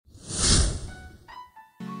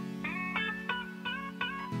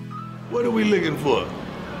What are we looking for?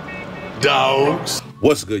 Dogs.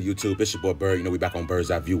 What's good, YouTube? It's your boy Bird. You know, we back on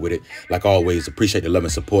Bird's Eye View with it. Like always, appreciate the love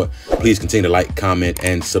and support. Please continue to like, comment,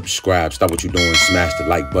 and subscribe. Stop what you're doing. Smash the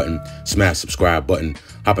like button. Smash subscribe button.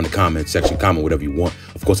 Hop in the comment section. Comment whatever you want.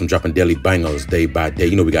 Of course, I'm dropping daily bangers day by day.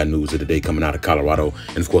 You know, we got news of the day coming out of Colorado.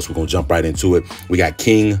 And of course, we're going to jump right into it. We got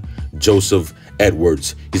KingJoseph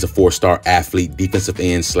Edwards. He's a four-star athlete, defensive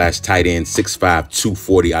end / tight end, 6'5",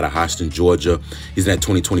 240 out of Houston, Georgia. He's in that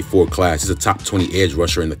 2024 class. He's a top 20 edge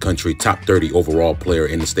rusher in the country, top 30 overall player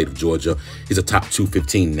in the state of Georgia. He's a top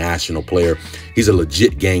 215 national player. He's a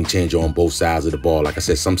legit game changer on both sides of the ball. Like I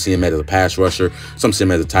said, some see him as a pass rusher, some see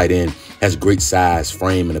him as a tight end. Has great size,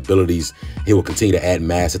 frame, and abilities. He will continue to add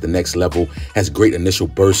mass at the next level. Has great initial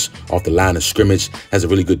bursts off the line of scrimmage. Has a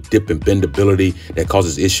really good dip and bend ability that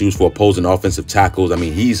causes issues for opposing offensive tackles. I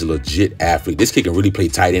mean, he's a legit athlete. This kid can really play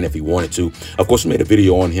tight end if he wanted to. Of course, we made a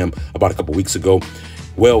video on him about a couple weeks ago.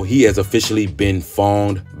 Well, he has officially been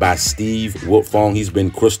fawned by Steve Wiltfong. He's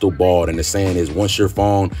been crystal balled, and the saying is once you're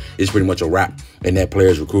fawned, it's pretty much a wrap in that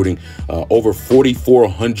player's recruiting. Over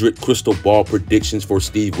 4,400 crystal ball predictions for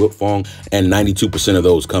Steve Wiltfong, and 92% of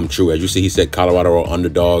those come true. As you see, he said Colorado are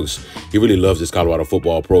underdogs. He really loves this Colorado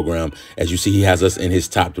football program. As you see, he has us in his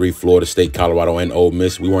top 3, Florida State, Colorado, and Ole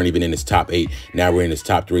Miss. We weren't even in his top 8. Now we're in his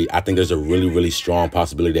top 3. I think there's a really, really strong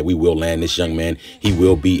possibility that we will land this young man. He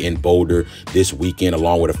will be in Boulder this weekend,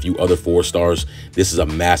 along with a few other 4-stars. This is a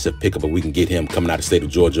massive pickup, but we can get him coming out of the state of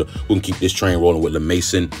Georgia. We can keep this train rolling with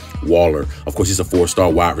Lamason Waller. Of course, he's a 4-star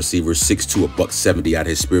wide receiver, 6'2", $170 out of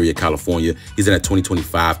Hesperia, California. He's in that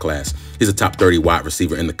 2025 class. He's a top 30 wide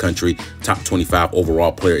receiver in the country, top 25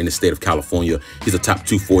 overall player in the state of California. He's a top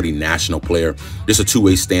 240 national player. There's a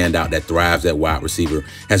two-way standout that thrives at wide receiver,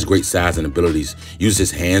 has great size and abilities, uses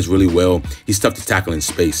his hands really well. He's tough to tackle in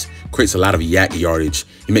space, creates a lot of yak yardage.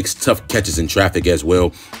 He makes tough catches in traffic as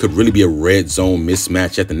well. Could really be a red zone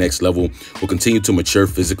mismatch at the next level. Will continue to mature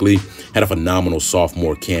physically. Had a phenomenal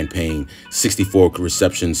sophomore campaign, 64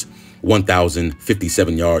 receptions,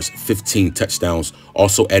 1,057 yards, 15 touchdowns.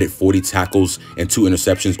 Also added 40 tackles and 2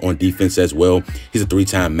 interceptions on defense as well. He's a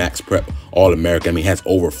 3-time Max Prep All-American. I mean, he has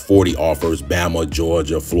over 40 offers: Bama,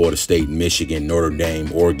 Georgia, Florida State, Michigan, Notre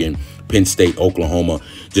Dame, Oregon, Penn State, Oklahoma,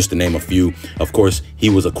 just to name a few. Of course, he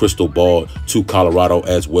was a crystal ball to Colorado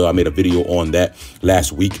as well. I made a video on that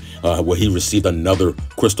last week where he received another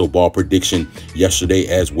crystal ball prediction yesterday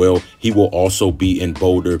as well. He will also be in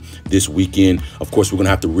Boulder this weekend. Of course, we're going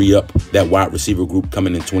to have to re-up that wide receiver group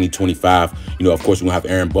coming in 2025. You know, of course, we're going to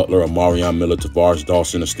have Aaron Butler, Amarion Miller, Tavares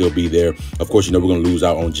Dawson will still be there. Of course, you know, we're going to lose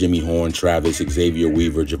out on Jimmy Horn, Travis, Xavier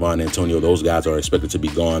Weaver, Javon Antonio. Those guys are expected to be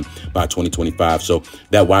gone by 2025. So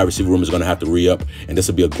that wide receiver room is going to have to re-up, and this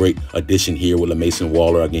will be a great addition here with Lamason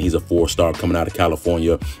Waller. Again, he's a 4-star coming out of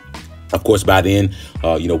California. Of course, by then,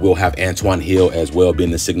 you know, we'll have Antoine Hill as well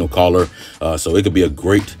being the signal caller. So it could be a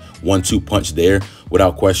great 1-2 punch there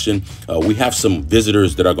without question. We have some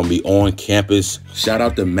visitors that are going to be on campus. Shout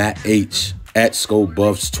out to Matt H. at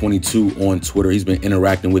ScoBuffs22 on Twitter. He's been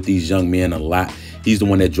interacting with these young men a lot. He's the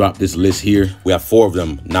one that dropped this list here. We have 4 of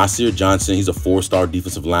them. Nasir Johnson, he's a 4-star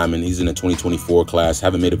defensive lineman. He's in the 2024 class.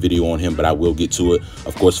 Haven't made a video on him, but I will get to it.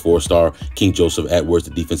 Of course, 4-star KingJoseph Edwards,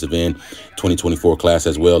 the defensive end, 2024 class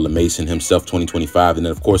as well. Lamason himself, 2025. And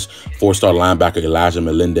then, of course, 4-star linebacker Elijah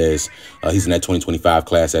Melendez. He's in that 2025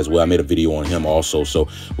 class as well. I made a video on him also. So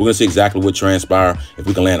we're going to see exactly what transpire. If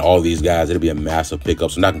we can land all these guys, it'll be a massive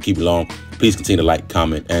pickup. So I'm not going to keep it long. Please continue to like,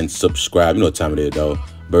 comment, and subscribe. You know what time it is, though.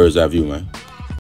 Bird's Eye View, man.